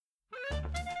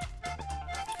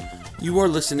You are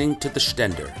listening to The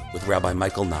Stender with Rabbi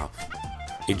Michael Knopf,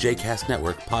 a JCast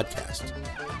Network podcast.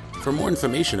 For more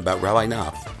information about Rabbi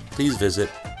Knopf, please visit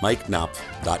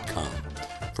mikeknopf.com.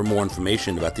 For more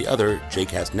information about the other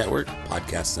JCast Network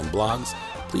podcasts and blogs,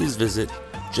 please visit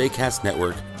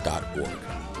jcastnetwork.org.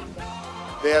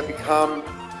 They have become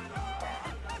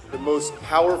the most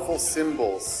powerful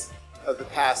symbols of the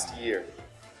past year.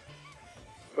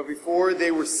 But before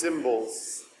they were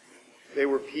symbols, they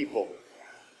were people.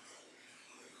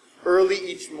 Early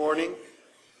each morning,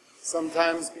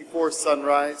 sometimes before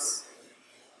sunrise,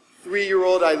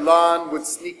 3-year-old Aylan would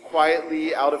sneak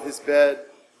quietly out of his bed,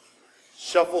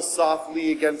 shuffle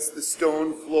softly against the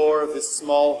stone floor of his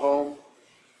small home,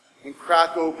 and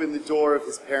crack open the door of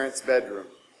his parents' bedroom.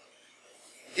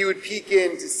 He would peek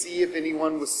in to see if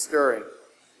anyone was stirring.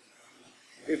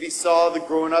 If he saw the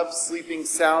grown-ups sleeping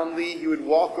soundly, he would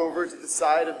walk over to the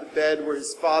side of the bed where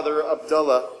his father,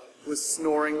 Abdullah, was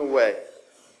snoring away.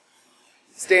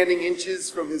 Standing inches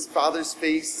from his father's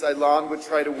face, Aylan would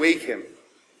try to wake him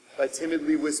by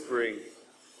timidly whispering,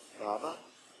 "Baba,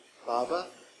 Baba."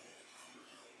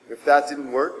 If that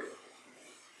didn't work,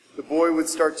 the boy would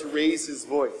start to raise his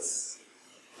voice.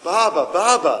 "Baba,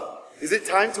 Baba, is it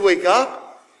time to wake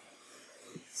up?"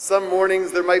 Some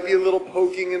mornings there might be a little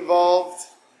poking involved,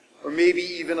 or maybe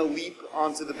even a leap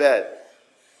onto the bed.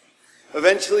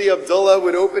 Eventually, Abdullah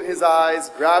would open his eyes,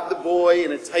 grab the boy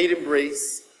in a tight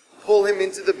embrace, pull him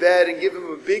into the bed, and give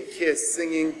him a big kiss,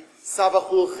 singing,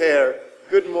 "Sabahul Khair,"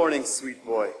 good morning, sweet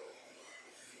boy.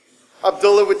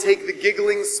 Abdullah would take the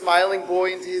giggling, smiling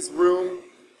boy into his room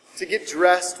to get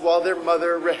dressed while their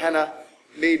mother, Rehanna,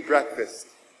 made breakfast.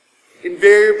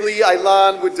 Invariably,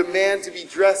 Aylan would demand to be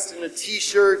dressed in a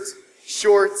t-shirt,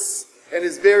 shorts, and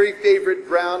his very favorite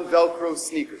brown Velcro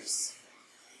sneakers.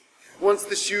 Once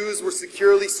the shoes were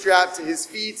securely strapped to his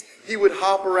feet, he would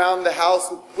hop around the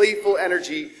house with playful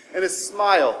energy and a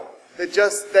smile that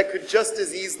could just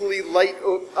as easily light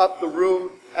up the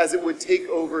room as it would take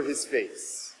over his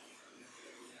face.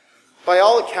 By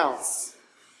all accounts,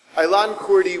 Aylan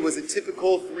Kurdi was a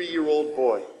typical 3-year-old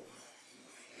boy.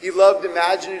 He loved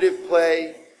imaginative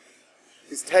play,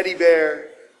 his teddy bear,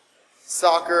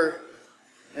 soccer,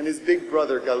 and his big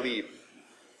brother Galib.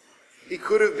 He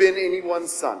could have been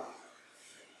anyone's son,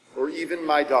 or even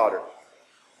my daughter,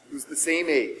 who's the same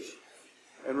age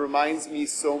and reminds me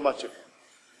so much of him.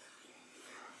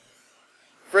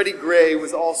 Freddie Gray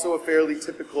was also a fairly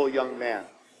typical young man.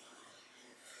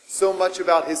 So much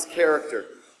about his character,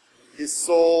 his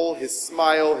soul, his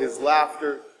smile, his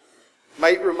laughter,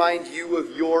 might remind you of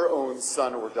your own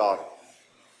son or daughter.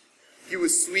 He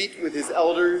was sweet with his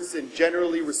elders and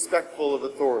generally respectful of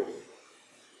authority.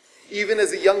 Even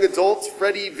as a young adult,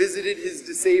 Freddie visited his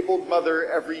disabled mother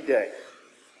every day.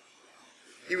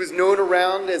 He was known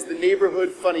around as the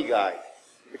neighborhood funny guy,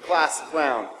 the class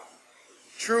clown.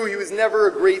 True, he was never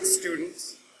a great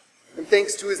student, and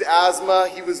thanks to his asthma,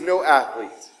 he was no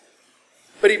athlete.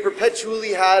 But he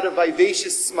perpetually had a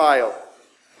vivacious smile,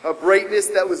 a brightness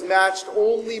that was matched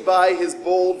only by his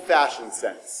bold fashion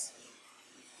sense.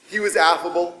 He was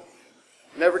affable,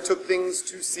 never took things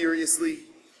too seriously,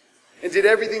 and did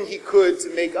everything he could to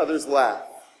make others laugh,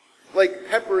 like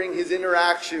peppering his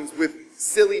interactions with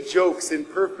silly jokes and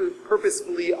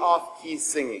purposefully off-key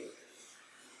singing.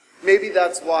 Maybe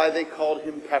that's why they called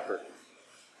him Pepper.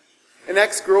 An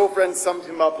ex-girlfriend summed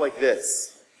him up like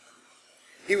this: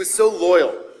 he was so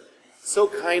loyal, so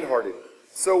kind-hearted,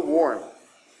 so warm.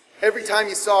 Every time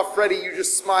you saw Freddie, you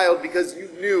just smiled because you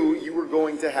knew you were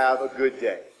going to have a good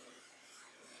day.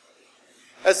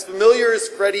 As familiar as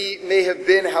Freddie may have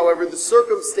been, however, the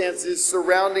circumstances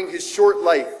surrounding his short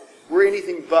life were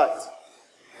anything but,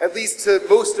 at least to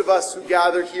most of us who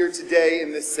gather here today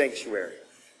in this sanctuary.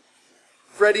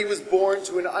 Freddie was born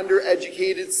to an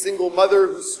undereducated single mother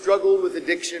who struggled with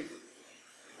addiction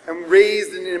and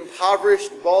raised in an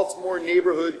impoverished Baltimore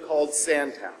neighborhood called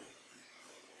Sandtown.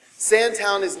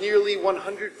 Sandtown is nearly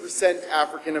 100%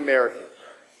 African American,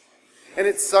 and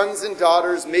its sons and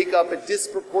daughters make up a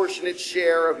disproportionate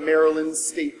share of Maryland's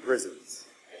state prisons.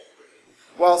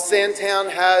 While Sandtown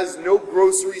has no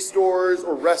grocery stores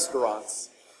or restaurants,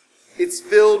 it's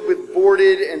filled with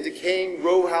boarded and decaying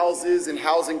row houses and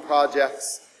housing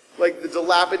projects like the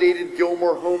dilapidated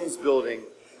Gilmore Homes building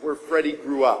where Freddie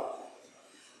grew up.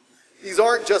 These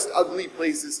aren't just ugly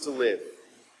places to live.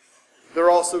 They're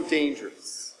also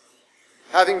dangerous.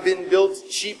 Having been built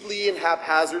cheaply and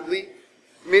haphazardly,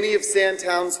 many of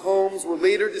Sandtown's homes were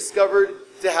later discovered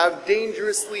to have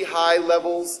dangerously high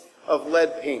levels of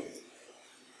lead paint.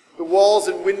 The walls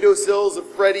and windowsills of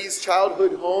Freddie's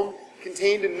childhood home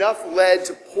contained enough lead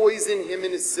to poison him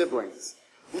and his siblings,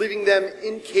 leaving them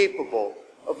incapable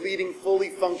of leading fully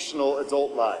functional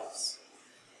adult lives.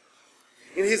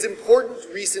 In his important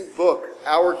recent book,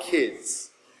 Our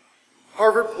Kids,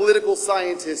 Harvard political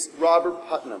scientist Robert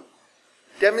Putnam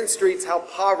demonstrates how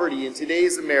poverty in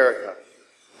today's America,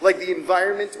 like the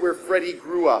environment where Freddie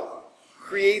grew up,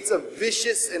 creates a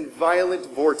vicious and violent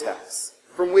vortex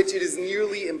from which it is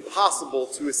nearly impossible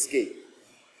to escape.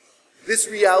 This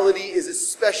reality is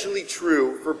especially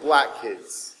true for black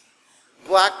kids.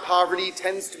 Black poverty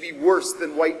tends to be worse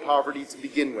than white poverty to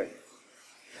begin with.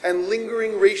 And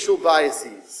lingering racial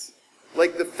biases,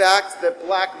 like the fact that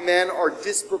black men are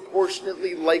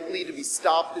disproportionately likely to be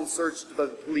stopped and searched by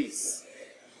the police,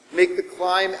 make the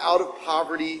climb out of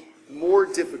poverty more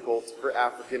difficult for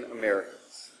African Americans.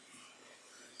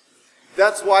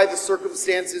 That's why the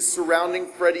circumstances surrounding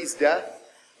Freddie's death,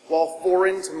 while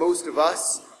foreign to most of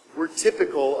us, were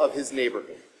typical of his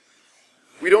neighborhood.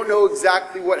 We don't know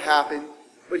exactly what happened,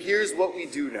 but here's what we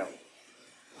do know.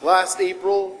 Last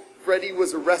April, Freddie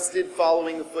was arrested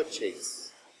following a foot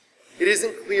chase. It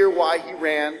isn't clear why he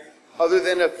ran, other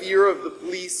than a fear of the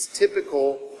police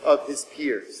typical of his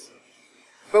peers.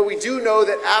 But we do know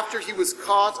that after he was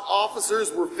caught,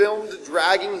 officers were filmed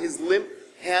dragging his limp,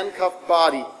 handcuffed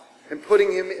body and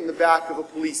putting him in the back of a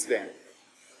police van.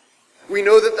 We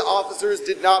know that the officers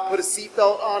did not put a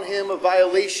seatbelt on him, a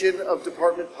violation of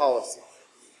department policy.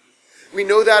 We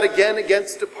know that again,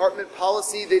 against department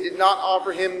policy, they did not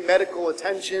offer him medical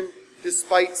attention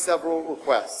despite several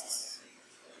requests.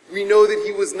 We know that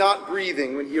he was not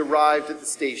breathing when he arrived at the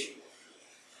station.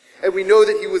 And we know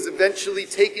that he was eventually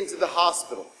taken to the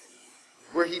hospital,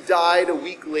 where he died a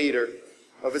week later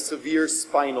of a severe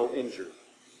spinal injury.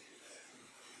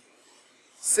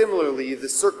 Similarly, the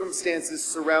circumstances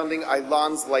surrounding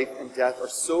Aylan's life and death are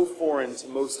so foreign to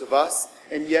most of us,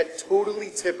 and yet totally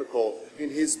typical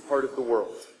in his part of the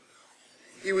world.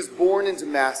 He was born in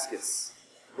Damascus,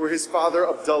 where his father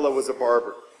Abdullah was a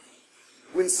barber.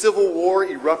 When civil war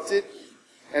erupted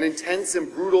and intense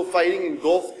and brutal fighting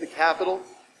engulfed the capital,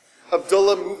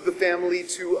 Abdullah moved the family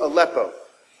to Aleppo,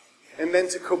 and then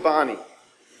to Kobani,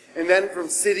 and then from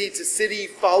city to city,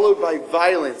 followed by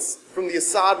violence from the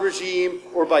Assad regime,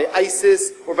 or by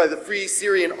ISIS, or by the Free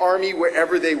Syrian Army,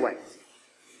 wherever they went.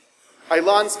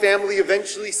 Aylan's family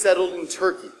eventually settled in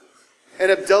Turkey,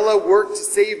 and Abdullah worked to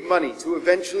save money to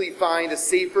eventually find a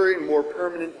safer and more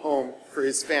permanent home for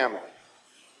his family.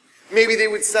 Maybe they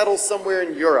would settle somewhere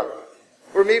in Europe,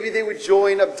 or maybe they would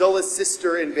join Abdullah's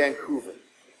sister in Vancouver.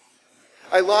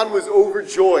 Aylan was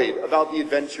overjoyed about the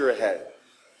adventure ahead.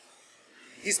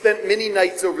 He spent many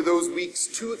nights over those weeks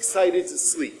too excited to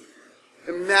sleep,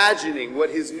 imagining what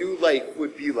his new life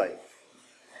would be like.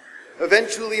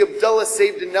 Eventually, Abdullah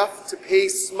saved enough to pay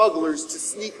smugglers to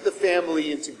sneak the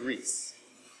family into Greece.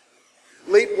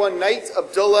 Late one night,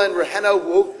 Abdullah and Rehenna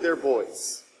woke their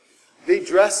boys. They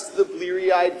dressed the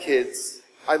bleary-eyed kids,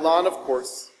 Aylan, of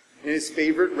course, in his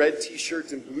favorite red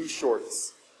t-shirt and blue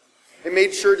shorts, and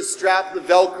made sure to strap the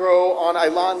Velcro on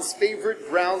Aylan's favorite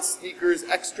brown sneakers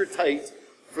extra tight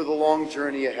for the long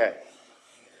journey ahead.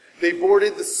 They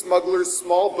boarded the smugglers'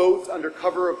 small boat under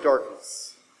cover of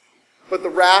darkness. But the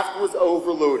raft was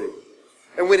overloaded,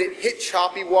 and when it hit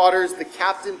choppy waters, the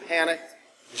captain panicked,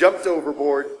 jumped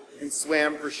overboard, and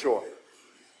swam for shore.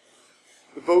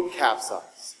 The boat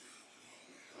capsized.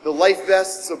 The life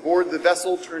vests aboard the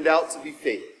vessel turned out to be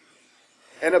fake,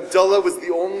 and Abdullah was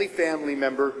the only family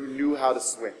member who knew how to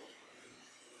swim.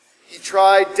 He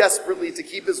tried desperately to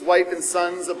keep his wife and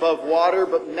sons above water,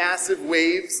 but massive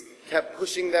waves kept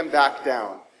pushing them back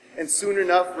down, and soon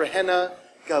enough, Rehenna,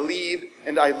 Ghalib,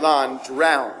 and Aylan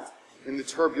drowned in the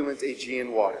turbulent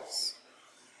Aegean waters.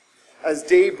 As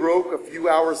day broke a few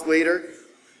hours later,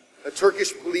 a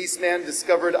Turkish policeman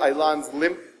discovered Aylan's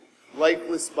limp,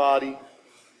 lifeless body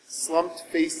slumped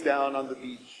face down on the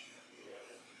beach,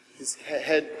 his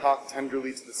head cocked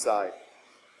tenderly to the side.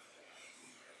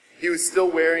 He was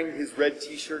still wearing his red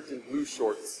t-shirt and blue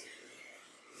shorts,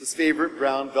 his favorite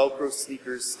brown Velcro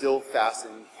sneakers still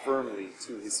fastened firmly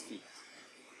to his feet.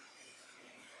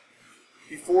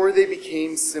 Before they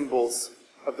became symbols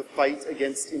of the fight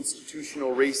against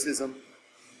institutional racism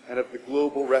and of the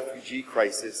global refugee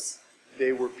crisis,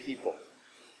 they were people.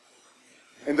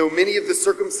 And though many of the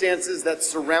circumstances that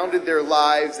surrounded their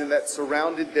lives and that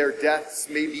surrounded their deaths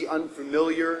may be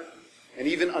unfamiliar and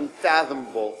even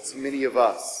unfathomable to many of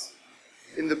us,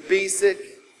 in the basic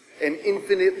and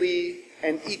infinitely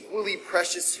and equally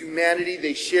precious humanity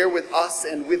they share with us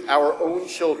and with our own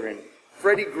children,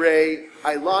 Freddie Gray,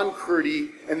 Aylan Kurdi,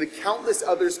 and the countless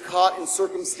others caught in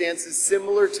circumstances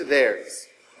similar to theirs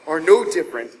are no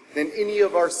different than any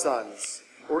of our sons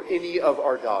or any of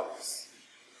our daughters.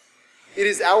 It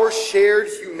is our shared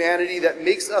humanity that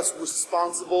makes us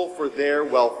responsible for their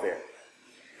welfare,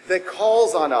 that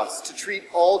calls on us to treat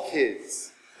all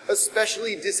kids,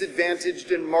 especially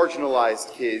disadvantaged and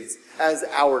marginalized kids, as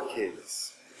our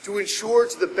kids, to ensure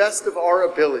to the best of our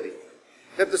ability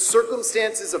that the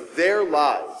circumstances of their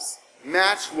lives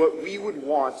match what we would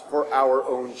want for our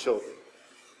own children.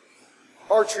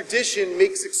 Our tradition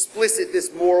makes explicit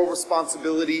this moral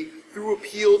responsibility through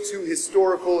appeal to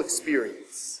historical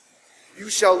experience. You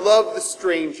shall love the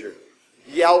stranger,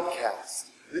 the outcast,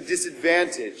 the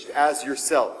disadvantaged as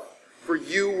yourself, for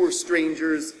you were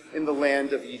strangers in the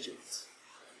land of Egypt.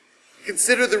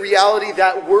 Consider the reality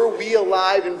that were we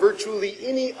alive in virtually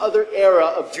any other era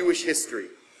of Jewish history,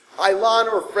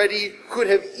 Ilan or Freddie could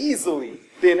have easily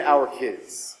been our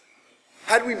kids.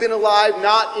 Had we been alive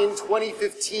not in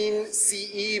 2015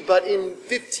 CE, but in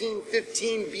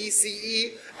 1515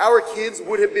 BCE, our kids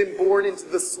would have been born into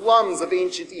the slums of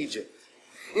ancient Egypt,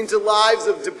 into lives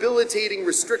of debilitating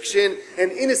restriction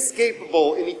and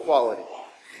inescapable inequality,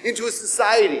 into a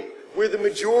society where the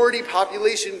majority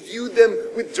population viewed them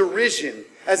with derision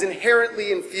as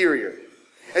inherently inferior,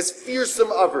 as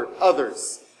fearsome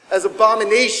others, as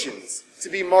abominations to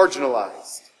be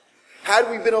marginalized. Had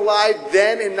we been alive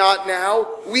then and not now,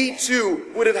 we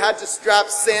too would have had to strap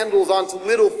sandals onto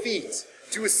little feet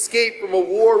to escape from a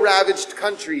war-ravaged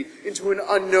country into an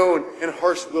unknown and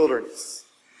harsh wilderness.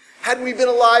 Had we been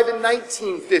alive in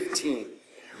 1915,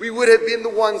 we would have been the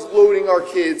ones loading our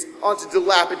kids onto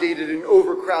dilapidated and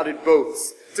overcrowded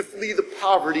boats to flee the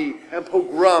poverty and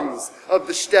pogroms of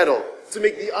the shtetl, to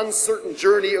make the uncertain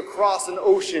journey across an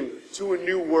ocean to a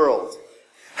new world.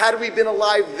 Had we been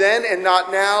alive then and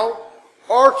not now,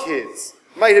 our kids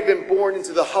might have been born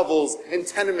into the hovels and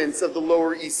tenements of the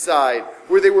Lower East Side,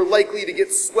 where they were likely to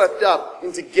get swept up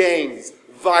into gangs,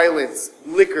 violence,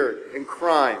 liquor, and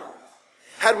crime.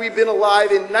 Had we been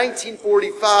alive in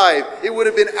 1945, it would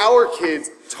have been our kids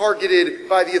targeted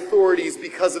by the authorities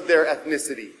because of their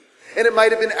ethnicity. And it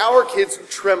might have been our kids who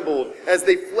trembled as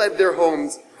they fled their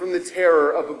homes from the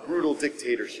terror of a brutal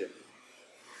dictatorship.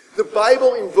 The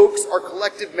Bible invokes our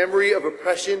collective memory of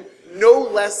oppression no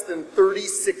less than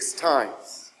 36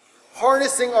 times,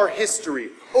 harnessing our history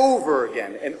over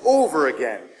again and over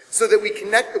again so that we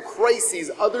connect the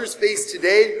crises others face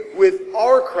today with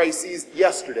our crises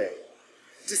yesterday,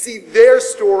 to see their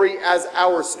story as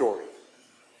our story,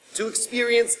 to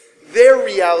experience their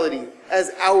reality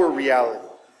as our reality,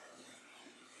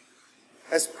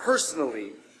 as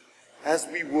personally as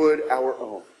we would our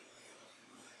own.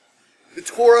 The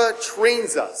Torah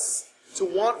trains us to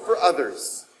want for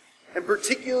others, and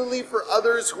particularly for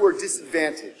others who are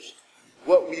disadvantaged,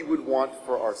 what we would want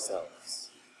for ourselves.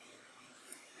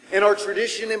 And our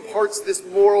tradition imparts this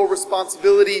moral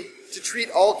responsibility to treat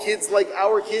all kids like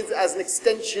our kids as an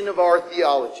extension of our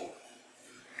theology.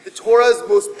 The Torah's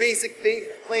most basic faith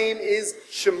claim is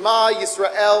Shema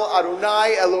Yisrael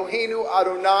Adonai Eloheinu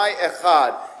Adonai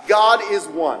Echad. God is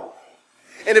one.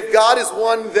 And if God is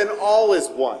one, then all is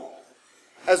one.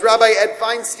 As Rabbi Ed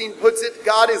Feinstein puts it,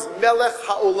 God is Melech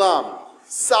HaOlam,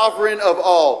 sovereign of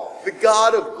all, the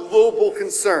God of global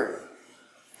concern.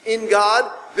 In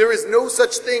God, there is no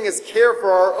such thing as care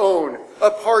for our own,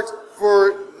 apart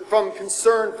from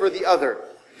concern for the other.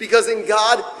 Because in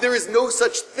God, there is no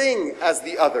such thing as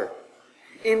the other.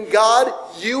 In God,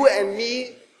 you and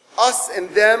me, us and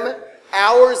them,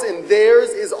 ours and theirs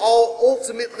is all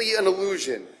ultimately an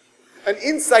illusion. An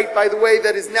insight, by the way,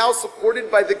 that is now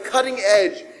supported by the cutting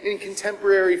edge in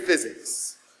contemporary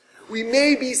physics. We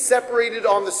may be separated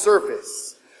on the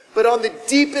surface, but on the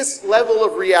deepest level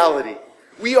of reality,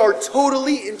 we are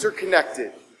totally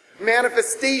interconnected,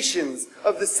 manifestations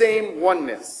of the same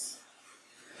oneness.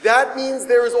 That means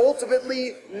there is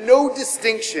ultimately no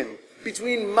distinction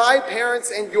between my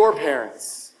parents and your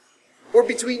parents, or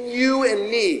between you and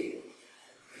me,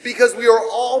 because we are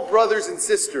all brothers and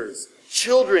sisters,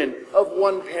 children of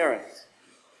one parent.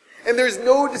 And there's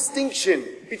no distinction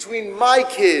between my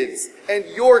kids and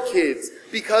your kids,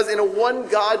 because in a one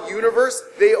God universe,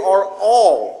 they are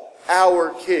all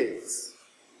our kids.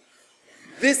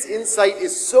 This insight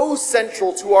is so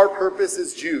central to our purpose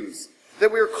as Jews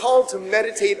that we are called to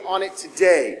meditate on it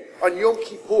today, on Yom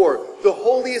Kippur, the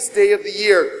holiest day of the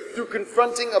year, through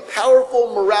confronting a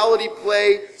powerful morality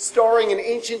play starring an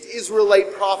ancient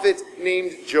Israelite prophet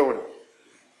named Jonah.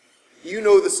 You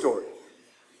know the story.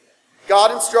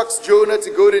 God instructs Jonah to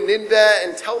go to Nineveh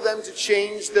and tell them to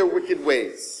change their wicked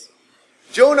ways.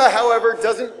 Jonah, however,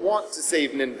 doesn't want to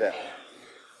save Nineveh.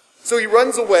 So he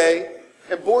runs away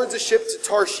and boards a ship to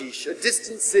Tarshish, a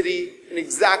distant city in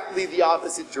exactly the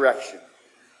opposite direction.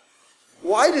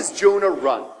 Why does Jonah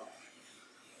run?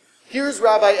 Here's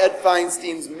Rabbi Ed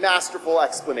Feinstein's masterful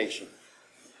explanation.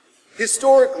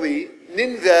 Historically,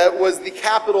 Nineveh was the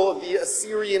capital of the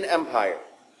Assyrian Empire.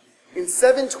 In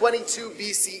 722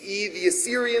 BCE, the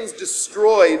Assyrians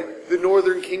destroyed the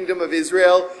northern kingdom of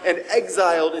Israel and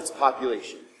exiled its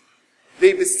population.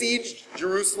 They besieged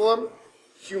Jerusalem,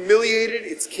 humiliated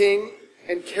its king,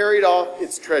 and carried off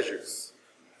its treasures.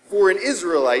 For an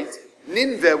Israelite,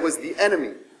 Nineveh was the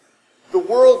enemy, the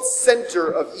world's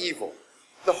center of evil,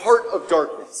 the heart of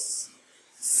darkness.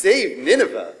 Save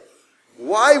Nineveh?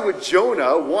 Why would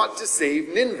Jonah want to save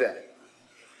Nineveh?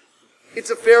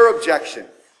 It's a fair objection.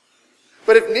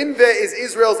 But if Nineveh is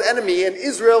Israel's enemy and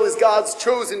Israel is God's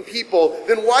chosen people,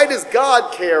 then why does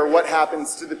God care what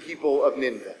happens to the people of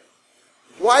Nineveh?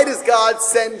 Why does God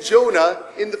send Jonah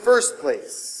in the first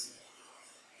place?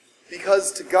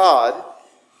 Because to God,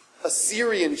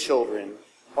 Assyrian children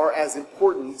are as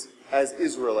important as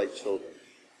Israelite children.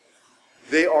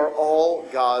 They are all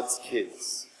God's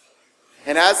kids.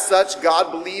 And as such,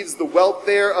 God believes the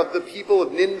welfare of the people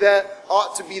of Nineveh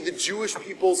ought to be the Jewish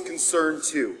people's concern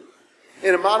too.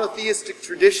 In a monotheistic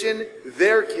tradition,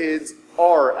 their kids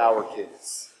are our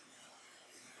kids.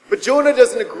 But Jonah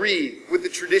doesn't agree with the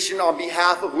tradition on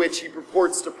behalf of which he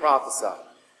purports to prophesy.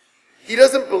 He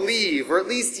doesn't believe, or at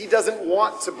least he doesn't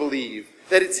want to believe,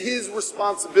 that it's his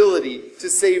responsibility to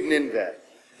save Nineveh.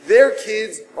 Their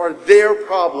kids are their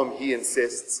problem, he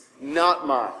insists, not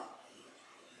mine.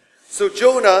 So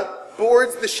Jonah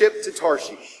boards the ship to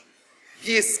Tarshish.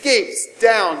 He escapes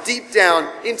deep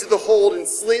down into the hold and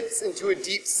slips into a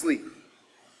deep sleep.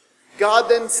 God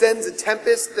then sends a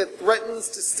tempest that threatens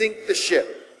to sink the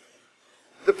ship.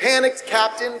 The panicked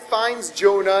captain finds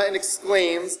Jonah and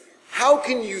exclaims, "How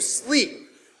can you sleep?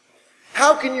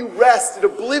 How can you rest in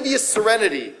oblivious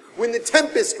serenity when the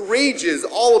tempest rages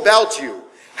all about you?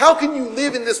 How can you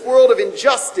live in this world of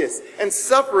injustice and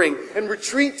suffering and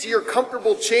retreat to your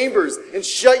comfortable chambers and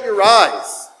shut your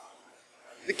eyes?"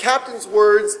 The captain's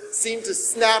words seem to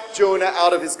snap Jonah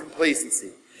out of his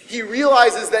complacency. He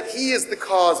realizes that he is the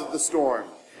cause of the storm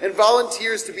and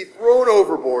volunteers to be thrown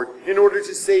overboard in order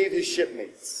to save his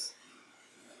shipmates.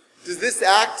 Does this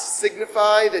act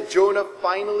signify that Jonah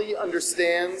finally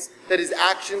understands that his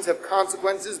actions have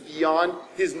consequences beyond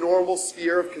his normal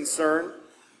sphere of concern?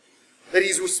 That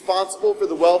he's responsible for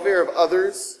the welfare of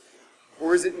others?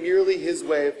 Or is it merely his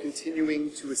way of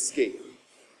continuing to escape?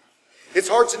 It's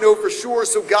hard to know for sure,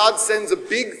 so God sends a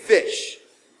big fish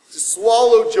to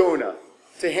swallow Jonah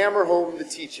to hammer home the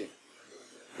teaching.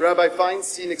 Rabbi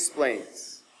Feinstein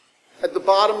explains, at the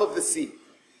bottom of the sea,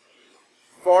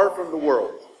 far from the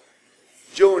world,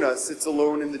 Jonah sits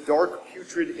alone in the dark,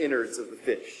 putrid innards of the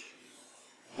fish.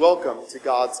 Welcome to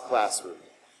God's classroom.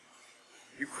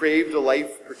 You craved a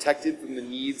life protected from the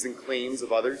needs and claims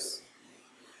of others.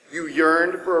 You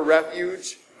yearned for a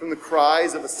refuge from the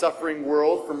cries of a suffering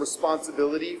world, from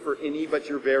responsibility for any but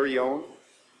your very own.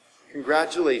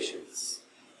 Congratulations.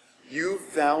 You've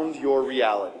found your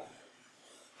reality.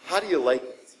 How do you like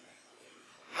it?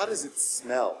 How does it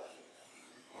smell?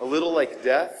 A little like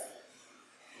death?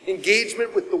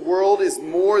 Engagement with the world is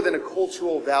more than a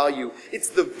cultural value. It's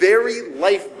the very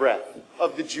life breath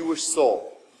of the Jewish soul.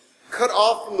 Cut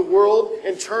off from the world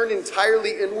and turned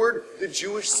entirely inward, the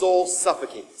Jewish soul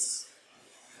suffocates.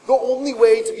 The only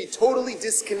way to be totally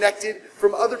disconnected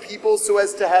from other people so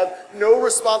as to have no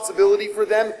responsibility for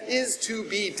them is to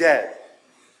be dead.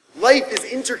 Life is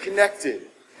interconnected,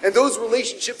 and those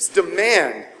relationships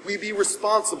demand we be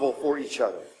responsible for each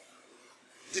other.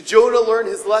 Did Jonah learn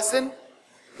his lesson?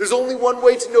 There's only one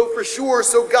way to know for sure,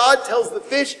 so God tells the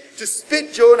fish to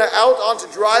spit Jonah out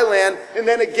onto dry land and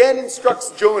then again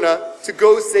instructs Jonah to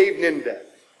go save Nineveh.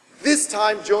 This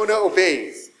time Jonah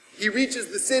obeys. He reaches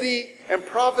the city and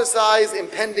prophesies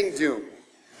impending doom.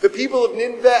 The people of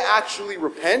Nineveh actually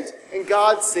repent and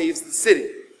God saves the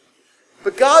city.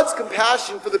 But God's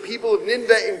compassion for the people of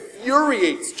Nineveh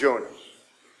infuriates Jonah.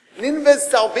 Nineveh's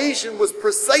salvation was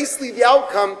precisely the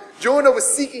outcome Jonah was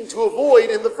seeking to avoid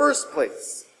in the first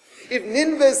place. If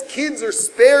Nineveh's kids are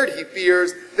spared, he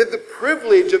fears, then the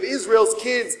privilege of Israel's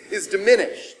kids is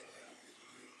diminished.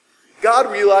 God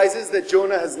realizes that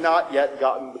Jonah has not yet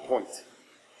gotten the point.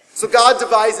 So God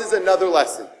devises another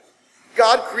lesson.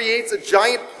 God creates a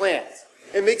giant plant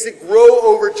and makes it grow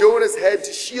over Jonah's head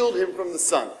to shield him from the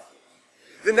sun.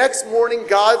 The next morning,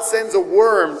 God sends a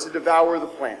worm to devour the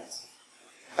plant.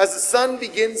 As the sun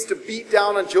begins to beat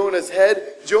down on Jonah's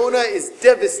head, Jonah is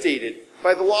devastated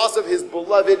by the loss of his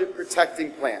beloved protecting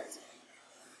plant.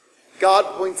 God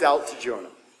points out to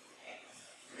Jonah,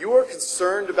 "You are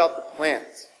concerned about the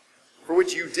plant for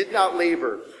which you did not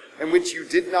labor and which you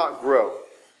did not grow.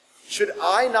 Should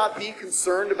I not be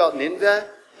concerned about Nineveh,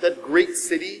 that great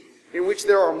city in which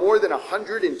there are more than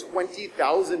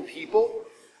 120,000 people?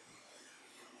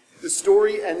 The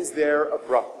story ends there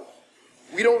abruptly.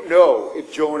 We don't know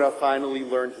if Jonah finally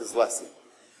learned his lesson,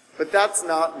 but that's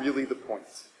not really the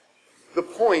point. The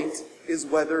point is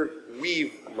whether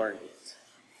we've learned it.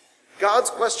 God's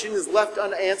question is left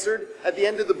unanswered at the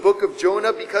end of the book of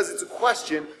Jonah because it's a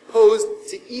question posed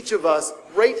to each of us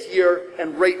right here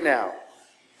and right now.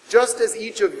 Just as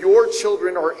each of your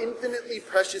children are infinitely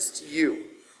precious to you,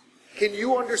 can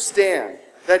you understand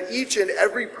that each and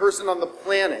every person on the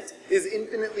planet is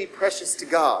infinitely precious to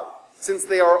God, since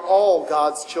they are all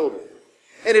God's children?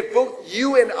 And if both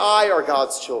you and I are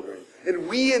God's children, and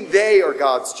we and they are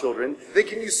God's children, then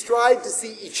can you strive to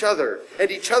see each other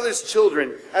and each other's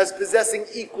children as possessing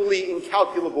equally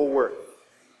incalculable worth?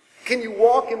 Can you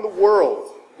walk in the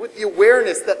world with the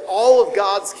awareness that all of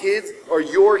God's kids are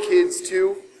your kids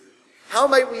too? How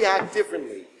might we act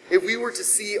differently if we were to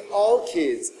see all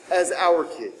kids as our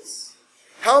kids?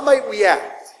 How might we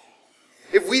act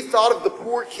if we thought of the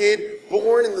poor kid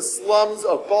born in the slums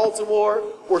of Baltimore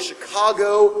or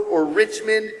Chicago or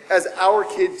Richmond as our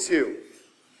kid too?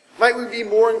 Might we be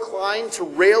more inclined to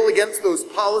rail against those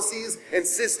policies and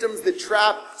systems that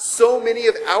trap so many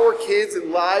of our kids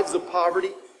in lives of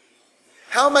poverty?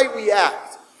 How might we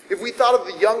act if we thought of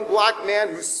the young black man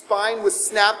whose spine was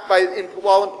snapped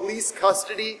while in police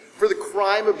custody for the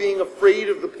crime of being afraid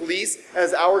of the police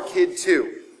as our kid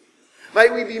too?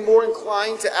 Might we be more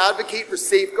inclined to advocate for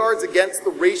safeguards against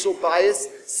the racial bias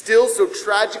still so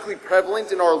tragically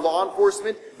prevalent in our law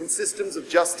enforcement and systems of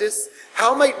justice?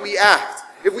 How might we act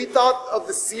if we thought of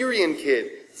the Syrian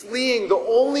kid fleeing the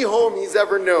only home he's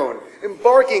ever known,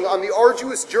 embarking on the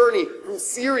arduous journey from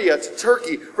Syria to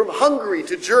Turkey, from Hungary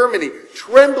to Germany,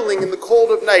 trembling in the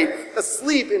cold of night,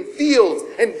 asleep in fields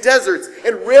and deserts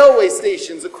and railway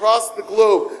stations across the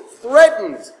globe,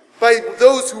 threatened by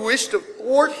those who wish to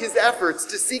thwart his efforts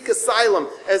to seek asylum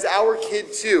as our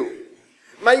kid too?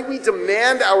 Might we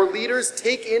demand our leaders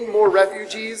take in more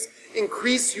refugees,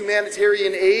 increase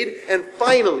humanitarian aid, and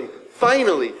finally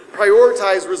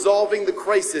prioritize resolving the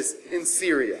crisis in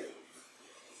Syria?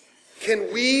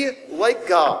 Can we, like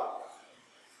God,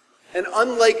 and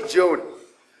unlike Jonah,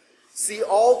 see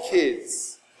all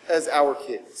kids as our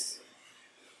kids?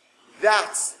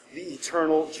 That's the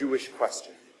eternal Jewish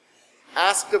question,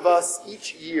 asked of us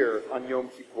each year on Yom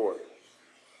Kippur.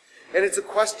 And it's a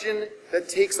question that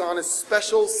takes on a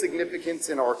special significance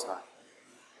in our time,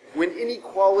 when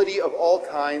inequality of all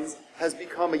kinds has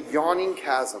become a yawning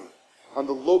chasm on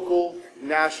the local,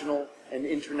 national, and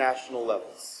international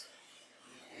levels.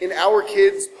 In Our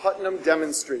Kids, Putnam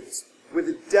demonstrates with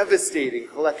a devastating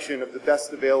collection of the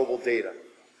best available data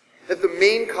that the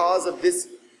main cause of this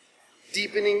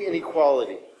deepening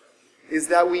inequality is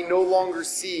that we no longer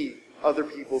see other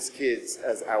people's kids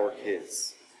as our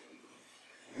kids.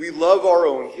 We love our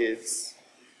own kids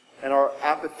and are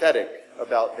apathetic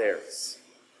about theirs.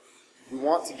 We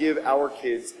want to give our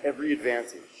kids every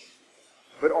advantage,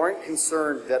 but aren't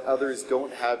concerned that others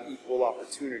don't have equal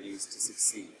opportunities to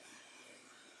succeed.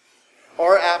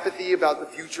 Our apathy about the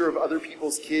future of other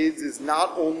people's kids is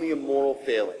not only a moral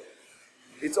failing,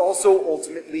 it's also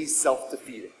ultimately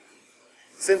self-defeating.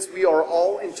 Since we are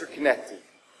all interconnected,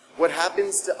 what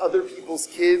happens to other people's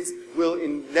kids will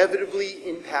inevitably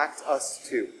impact us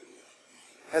too.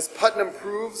 As Putnam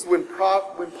proves, when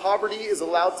poverty is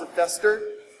allowed to fester,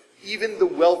 even the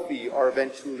wealthy are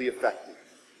eventually affected.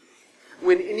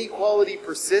 When inequality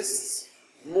persists,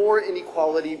 more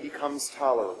inequality becomes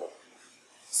tolerable.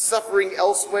 Suffering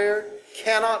elsewhere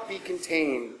cannot be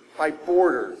contained by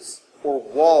borders or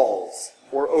walls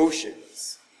or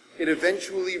oceans. It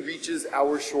eventually reaches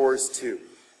our shores too.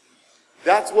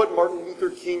 That's what Martin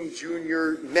Luther King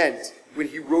Jr. meant when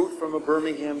he wrote from a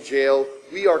Birmingham jail,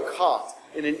 "We are caught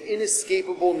in an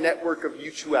inescapable network of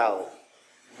mutuality.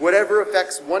 Whatever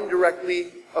affects one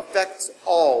directly affects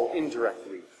all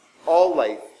indirectly. All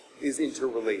life is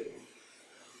interrelated."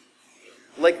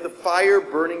 Like the fire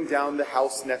burning down the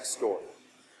house next door,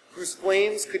 whose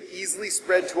flames could easily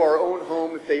spread to our own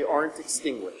home if they aren't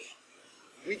extinguished,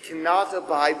 we cannot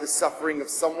abide the suffering of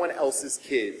someone else's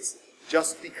kids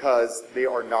just because they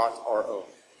are not our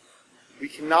own. We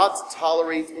cannot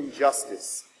tolerate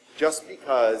injustice just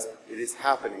because it is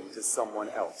happening to someone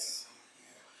else.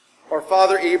 Our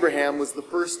father Abraham was the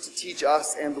first to teach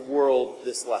us and the world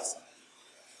this lesson.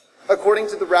 According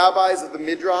to the rabbis of the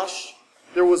Midrash,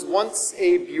 there was once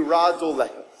a Birah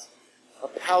Doleket, a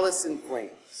palace in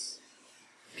flames.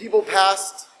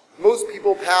 Most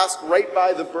people passed right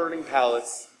by the burning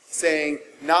palace, saying,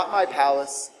 "Not my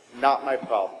palace, not my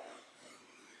problem."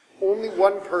 Only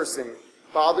one person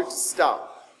bothered to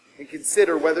stop and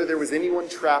consider whether there was anyone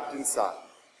trapped inside,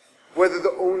 whether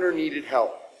the owner needed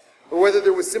help, or whether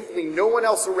there was simply no one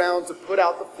else around to put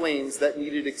out the flames that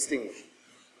needed extinguishing.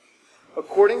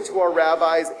 According to our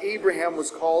rabbis, Abraham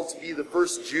was called to be the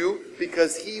first Jew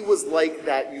because he was like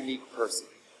that unique person.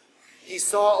 He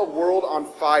saw a world on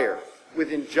fire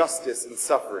with injustice and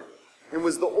suffering, and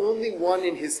was the only one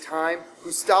in his time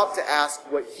who stopped to ask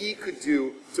what he could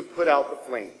do to put out the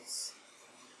flames.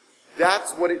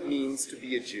 That's what it means to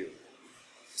be a Jew.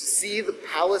 To see the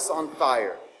palace on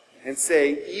fire and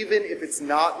say, even if it's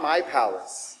not my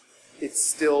palace, it's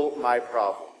still my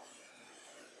problem.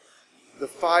 The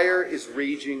fire is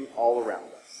raging all around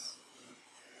us.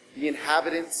 The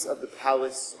inhabitants of the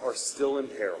palace are still in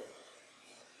peril,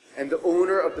 and the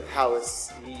owner of the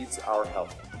palace needs our help.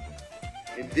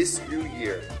 In this new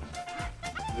year,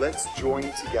 let's join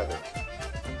together,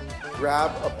 grab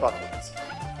a bucket,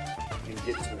 and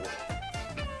get to work.